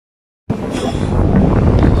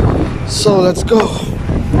So let's go.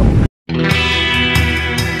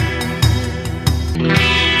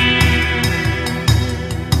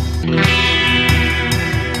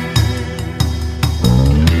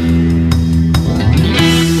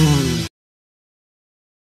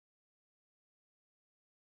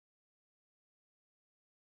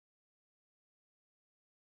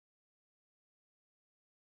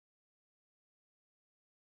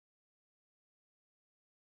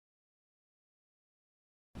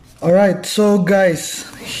 Alright, so guys,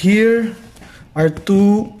 here are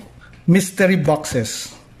two mystery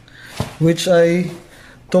boxes which I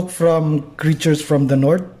took from Creatures from the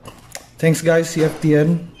North. Thanks guys,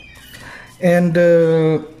 CFTN. And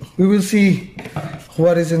we will see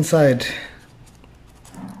what is inside.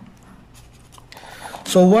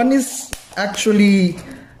 So one is actually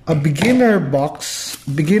a beginner box,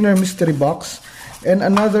 beginner mystery box, and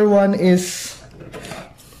another one is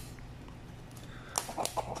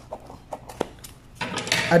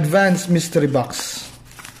advanced mystery box.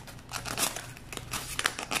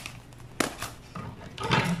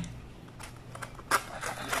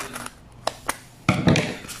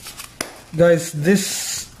 Guys,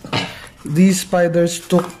 these spiders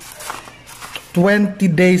took 20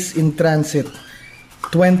 days in transit.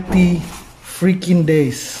 20 freaking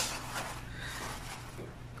days.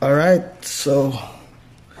 Alright, so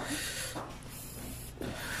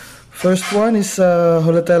first one is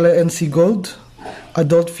Holatella NC Gold.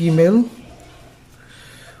 Adult female.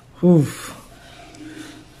 Oof.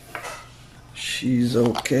 She's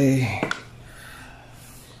okay.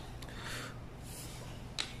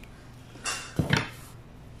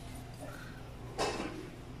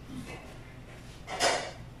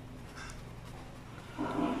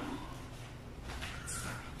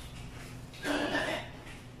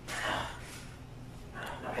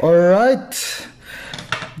 All right,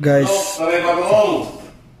 guys.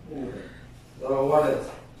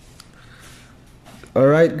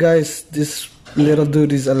 Alright guys, this little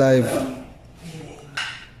dude is alive.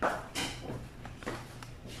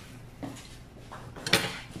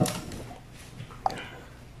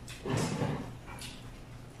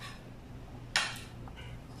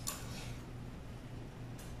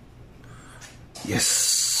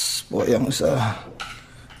 Yes, boy ang isa.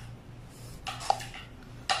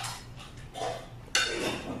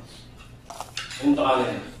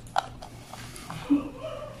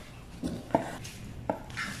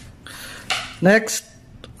 Next,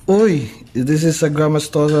 this is a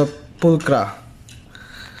Grammastosa pulchra.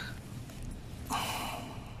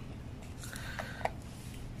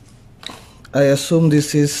 I assume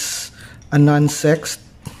this is a non-sexed.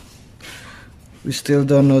 We still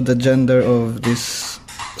don't know the gender of this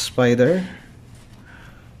spider.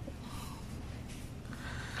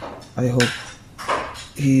 I hope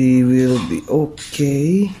he will be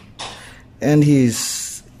okay, and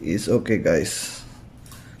he's okay, guys.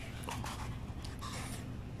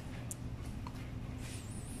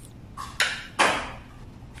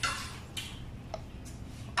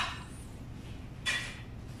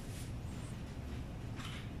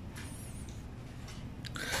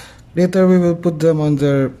 Later we will put them on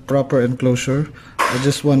their proper enclosure. I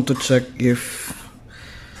just want to check if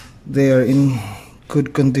they are in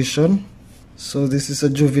good condition. So this is a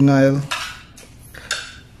juvenile,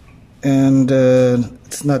 and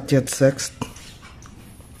it's not yet sexed.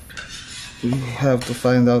 We have to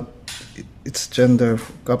find out its gender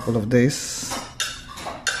for a couple of days.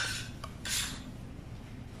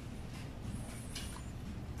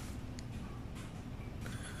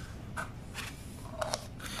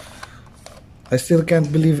 I still can't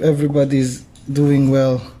believe everybody's doing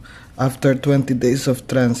well after 20 days of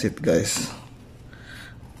transit, guys.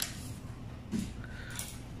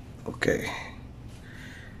 Okay.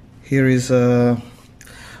 Here is a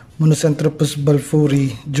Monocentropus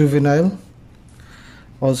balfouri juvenile,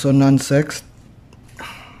 also non-sexed.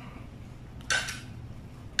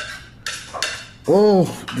 Oh,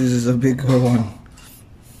 this is a big one.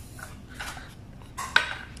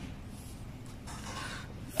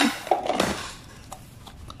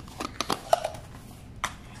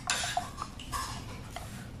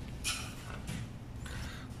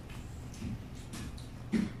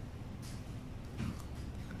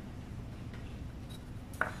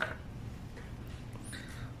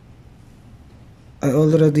 I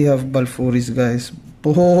already have balfouris, guys.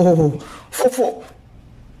 Oh,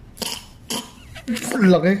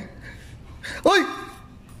 laki. Oy!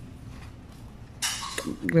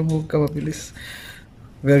 Huwag ka mabilis.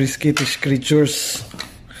 Very skittish creatures.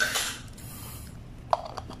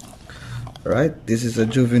 Right, this is a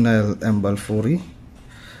juvenile M. balfouri.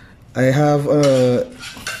 I have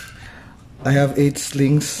 8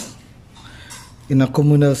 slings in a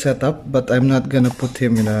communal setup, but I'm not gonna put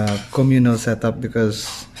him in a communal setup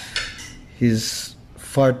because he's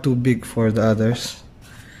far too big for the others.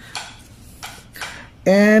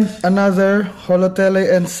 And another Holotele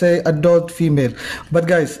Ensei adult female. But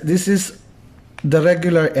guys, this is the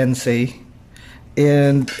regular Ensei,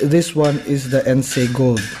 and this one is the Ensei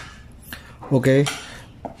Gold. Okay,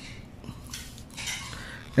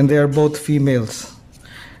 and they are both females,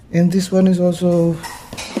 and this one is also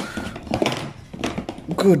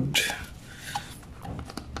good.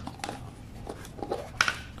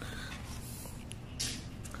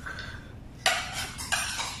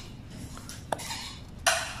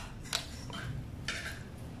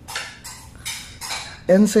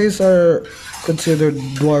 Enseis are considered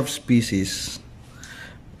dwarf species,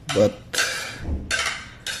 but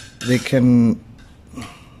they can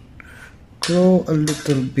grow a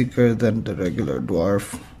little bigger than the regular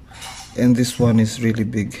dwarf, and this one is really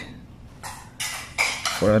big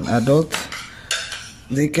for an adult.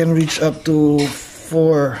 They can reach up to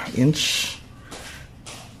 4-inch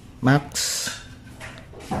max.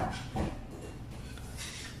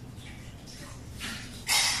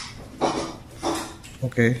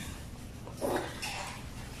 Okay.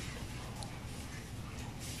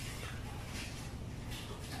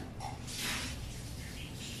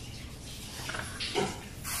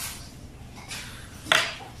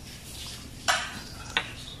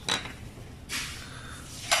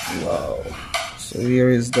 Wow. So here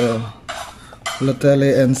is the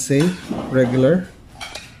Holotele Ensei regular,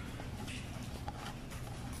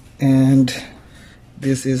 and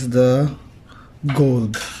this is the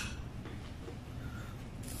gold.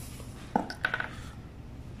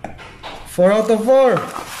 4 out of 4.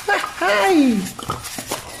 Hi.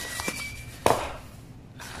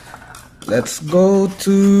 Let's go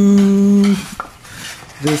to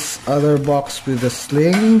this other box with the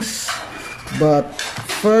slings, but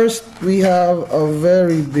first we have a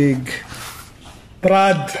very big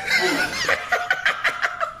Prad.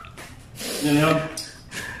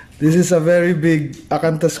 This is a very big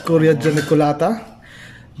Acanthascuria Genicolata,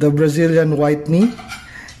 the Brazilian white knee,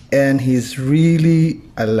 and he's really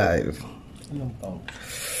alive.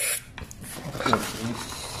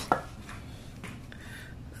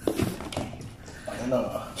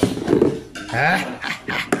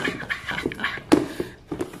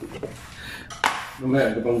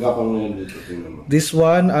 This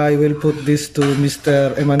one, I will put this to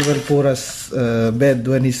Mr. Emmanuel Pura's bed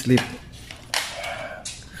when he sleep.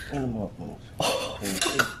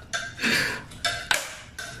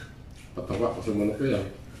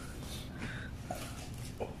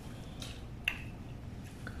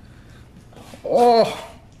 Oh,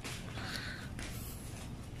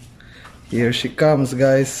 here she comes,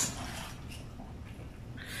 guys.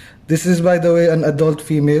 This is, by the way, an adult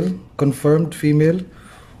female, confirmed female.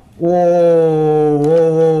 Whoa,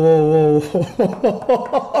 whoa, whoa, whoa,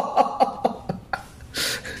 whoa.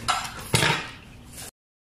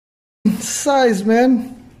 Size,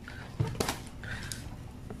 man.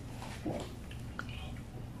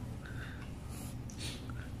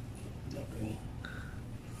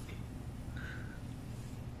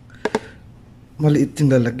 Maliit yung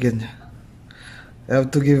lalagyan niya. I have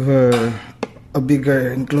to give her a bigger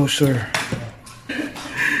enclosure.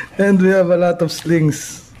 And we have a lot of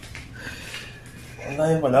slings. Ang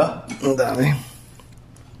dami pala? Ang dami.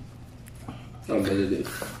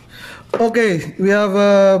 Okay, we have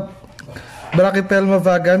Pelma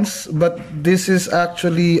vagans, but this is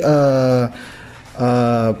actually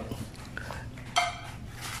ano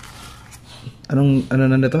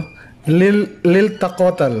na nito? Lil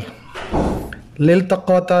Tacotal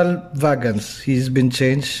vagans. He's been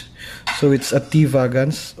changed, so it's a T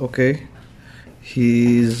vagans. Okay,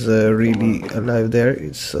 he's really alive there.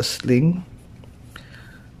 It's a sling.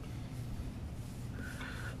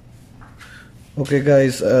 Okay,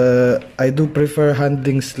 guys, I do prefer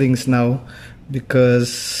handling slings now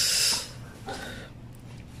because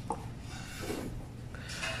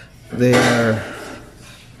they are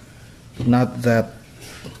not that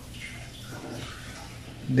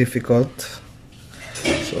difficult.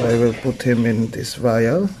 So I will put him in this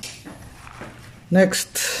vial.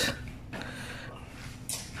 Next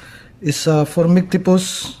is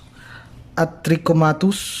Formictipus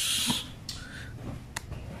atrichomatus.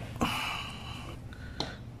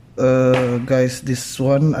 Guys, this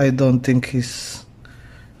one I don't think he's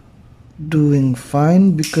doing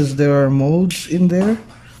fine because there are molds in there.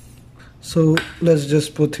 So let's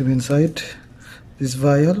just put him inside this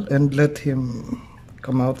vial and let him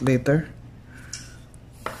come out later.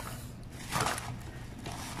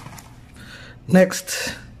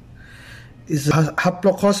 Next is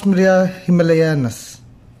Haplocosmia himalayanus.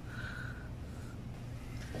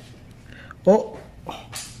 Oh,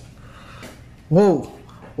 whoa,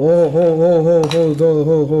 oh, ho,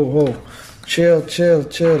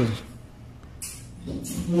 chill.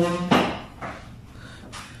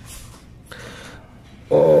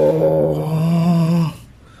 Oh,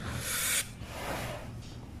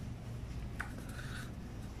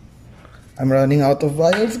 I'm running out of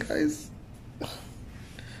vials, guys.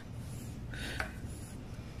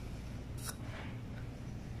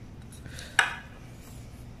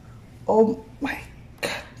 Oh my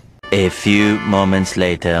God. A few moments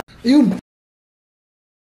later. Yun.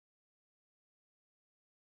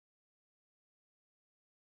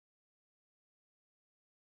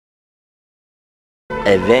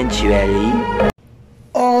 Eventually.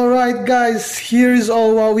 Alright guys, here is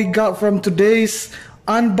all what we got from today's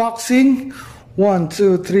unboxing. 1,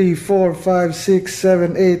 2, 3, 4, 5, 6,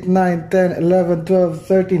 7, 8, 9, 10, 11, 12,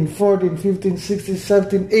 13, 14, 15, 16,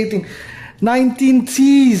 17, 18, 19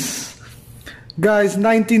 Ts. Guys,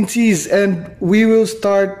 19 Ts, and we will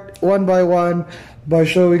start one by one by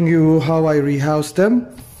showing you how I rehouse them.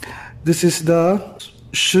 This is the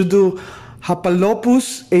Schizo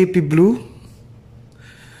Hapalopus AP Blue.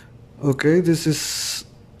 Okay, this is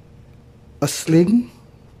a sling.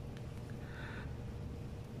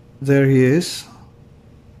 There he is.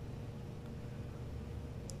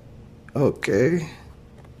 Okay.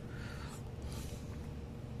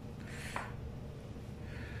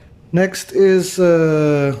 Next is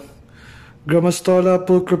Grammastola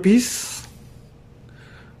pulchripes.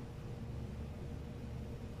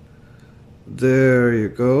 There you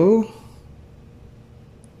go.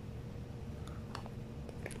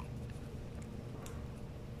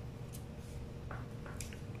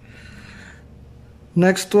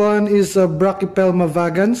 Next one is Pelma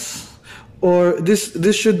vagans, or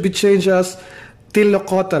this should be changed as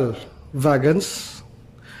Tilocotal vagans.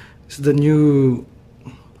 It's the new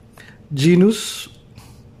genus,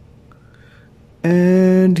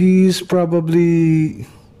 and he's probably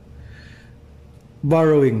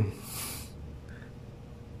burrowing.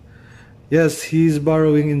 Yes, he's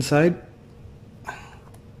burrowing inside,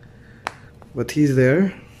 but he's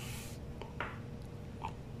there.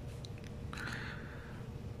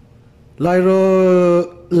 Lyrognathus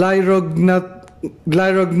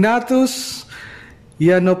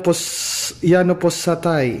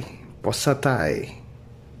Possatai.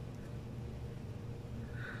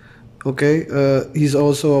 Okay, he's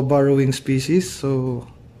also a burrowing species, so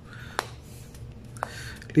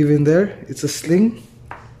leave him there. It's a sling.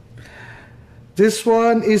 This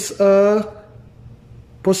one is a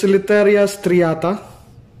Poecilotheria striata.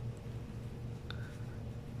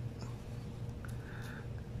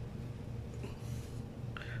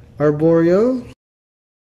 Arboreal.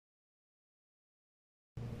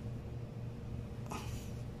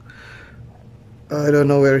 I don't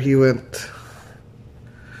know where he went.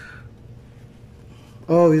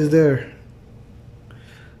 Oh, he's there.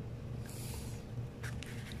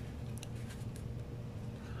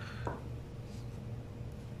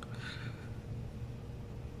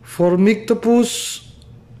 Formictopus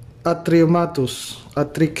atrachiomatus.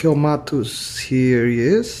 Here he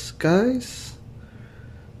is, guys.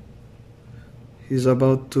 He's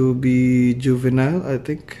about to be juvenile, I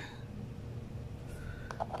think.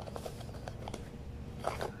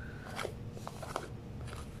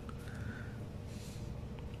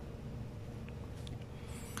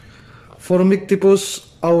 Formictopus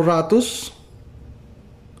auratus.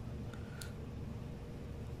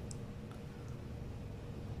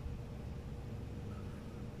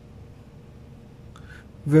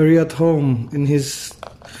 Very at home in his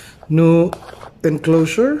new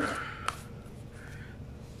enclosure.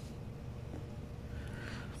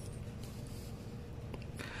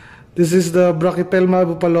 This is the Brachypelma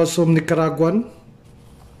bupalosum nicaraguan.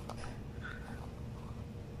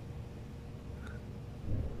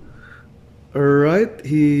 Alright,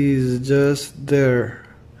 he's just there.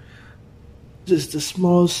 Just a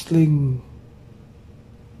small sling.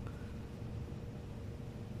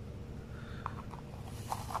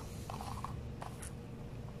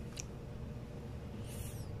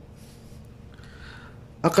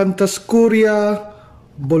 Acanthascuria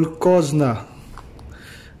bolcosna.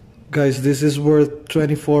 Guys, this is worth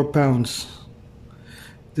 24 pounds.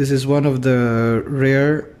 This is one of the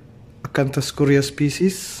rare Acanthascuria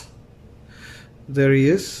species. There he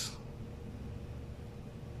is.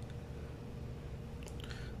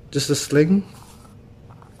 Just a sling.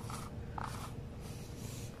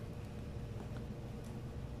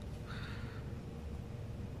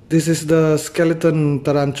 This is the skeleton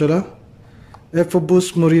tarantula,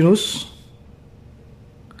 Ephobus murinus.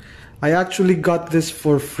 I actually got this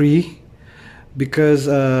for free because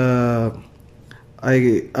I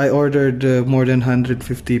ordered more than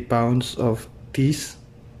 150 pounds of Ts.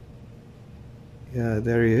 Yeah,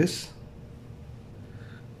 there he is.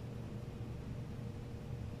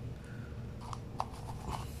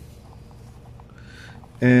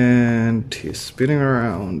 And he's spinning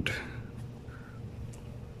around.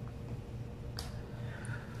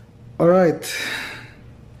 Alright.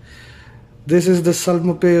 This is the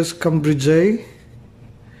Salmopeus cambridgei.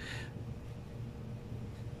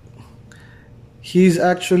 He's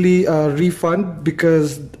actually a refund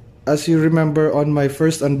because, as you remember on my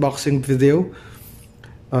first unboxing video,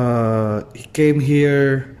 he came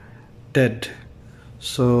here dead.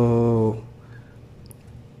 So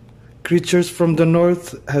Creatures from the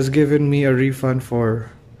North has given me a refund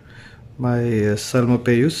for my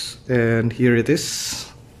Salmopeus, and here it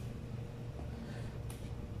is.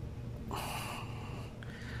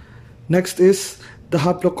 Next is the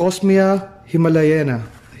Haplocosmia himalayana.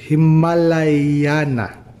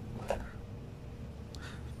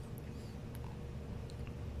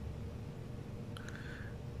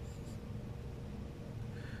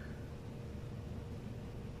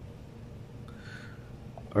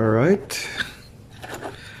 Alright.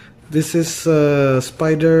 This is a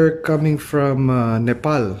spider coming from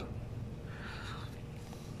Nepal.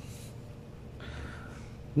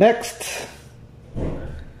 Next.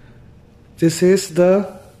 This is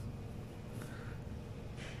the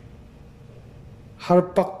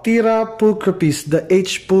Harpactira pulchripes, the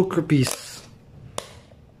H. pulchripes.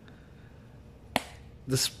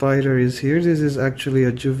 The spider is here. This is actually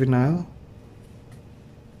a juvenile.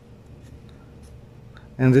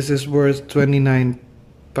 And this is worth 29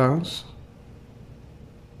 pounds.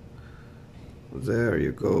 There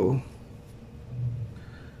you go.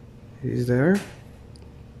 He's there.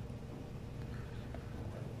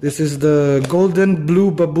 This is the golden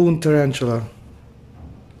blue baboon tarantula.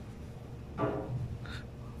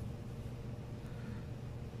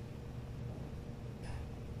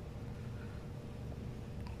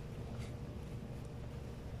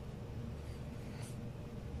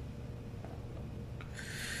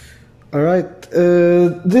 Alright,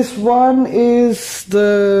 this one is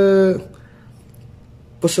the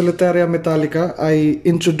Poecilotheria metallica. I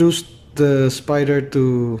introduced the spider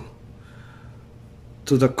to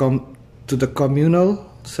the communal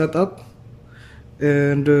setup,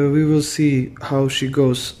 and we will see how she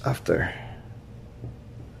goes after.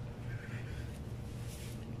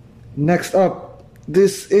 Next up,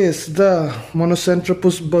 this is the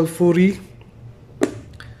Monocentrapus balfouri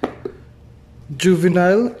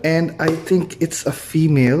juvenile, and I think it's a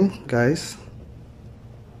female, guys.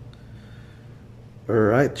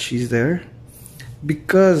 Alright, she's there.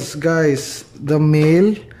 Because, guys, the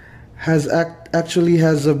male has actually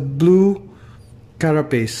has a blue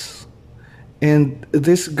carapace, and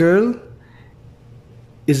this girl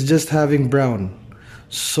is just having brown.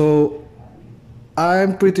 So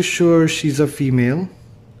I'm pretty sure she's a female,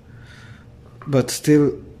 but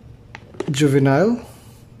still juvenile.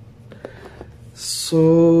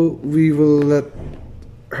 So we will let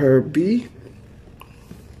her be.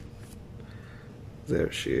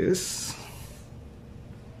 There she is.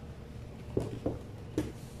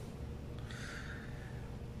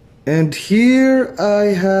 And here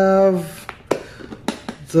I have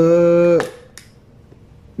the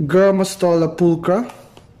Grammostola pulchra.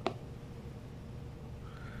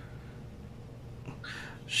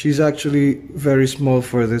 She's actually very small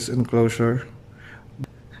for this enclosure.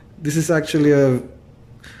 This is actually a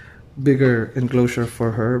bigger enclosure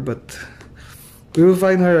for her, but we will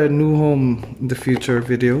find her a new home in the future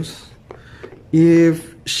videos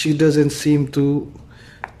if she doesn't seem to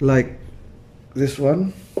like this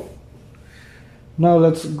one. Now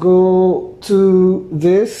let's go to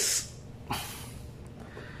this.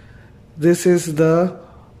 This is the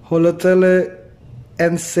Holotele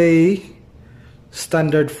Ensei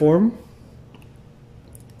standard form.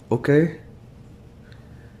 Okay.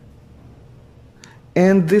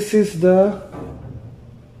 And this is the,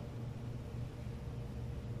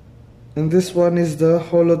 and this one is the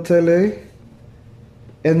Holotele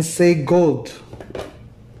Ensei Gold.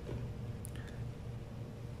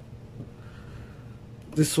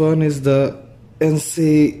 This one is the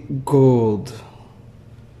Ensei Gold.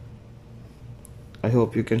 I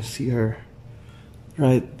hope you can see her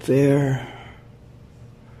right there.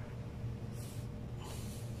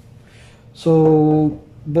 So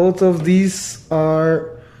both of these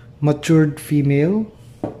are matured female.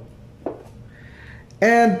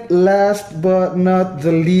 And last but not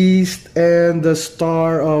the least, and the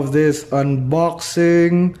star of this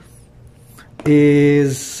unboxing,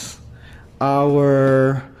 is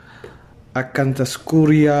our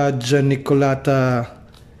Acanthascuria Genicolata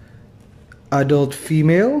adult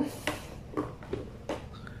female.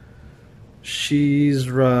 She's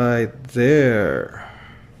right there.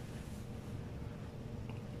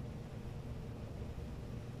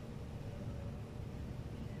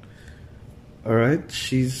 Alright,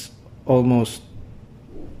 she's almost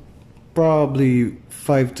probably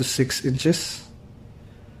 5 to 6 inches.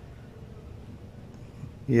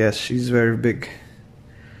 Yes, she's very big.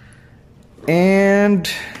 And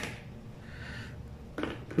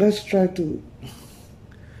let's try to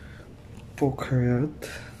poke her out,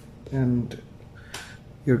 and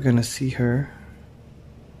you're gonna see her.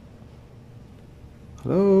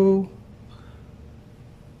 Hello?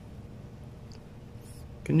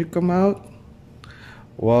 Can you come out?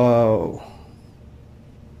 Wow.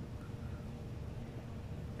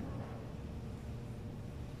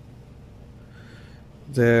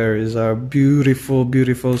 There is our beautiful,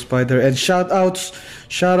 beautiful spider. And shout outs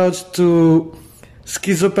to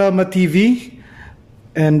Schizo Pelma TV.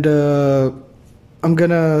 And I'm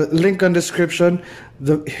gonna link on description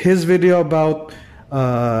his video about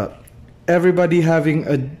everybody having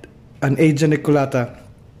an A Geniculata,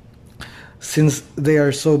 since they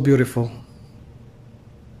are so beautiful.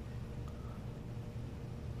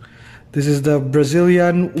 This is the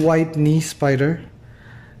Brazilian white knee spider,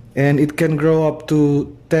 and it can grow up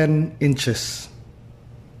to 10 inches.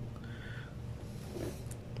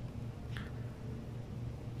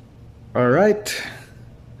 Alright.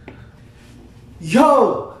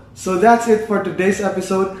 Yo! So that's it for today's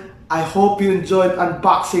episode. I hope you enjoyed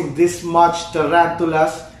unboxing this much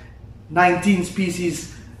tarantulas. 19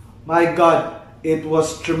 species. My god, it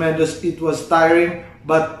was tremendous. It was tiring,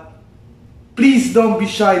 but please don't be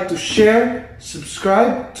shy to share,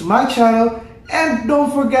 subscribe to my channel, and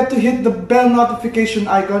don't forget to hit the bell notification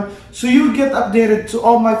icon so you get updated to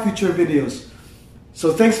all my future videos.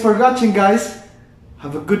 So thanks for watching, guys.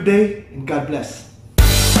 Have a good day and God bless.